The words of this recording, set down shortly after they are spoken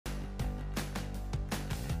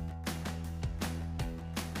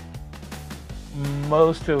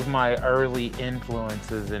Most of my early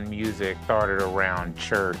influences in music started around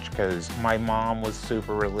church because my mom was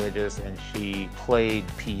super religious and she played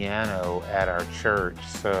piano at our church.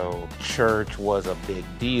 So church was a big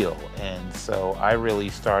deal. And so I really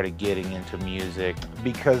started getting into music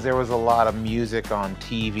because there was a lot of music on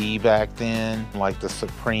TV back then, like the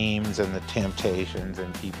Supremes and the Temptations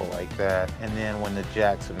and people like that. And then when the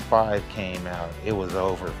Jackson 5 came out, it was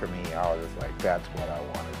over for me. I was just like, that's what I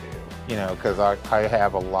want to do. You know, because I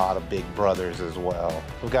have a lot of big brothers as well.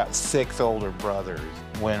 We've got 6 older brothers.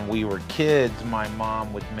 When we were kids, my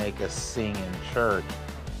mom would make us sing in church.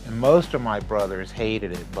 And most of my brothers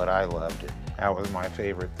hated it, but I loved it. That was my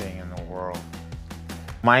favorite thing in the world.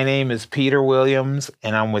 My name is Peter Williams,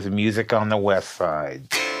 and I'm with Music on the West Side.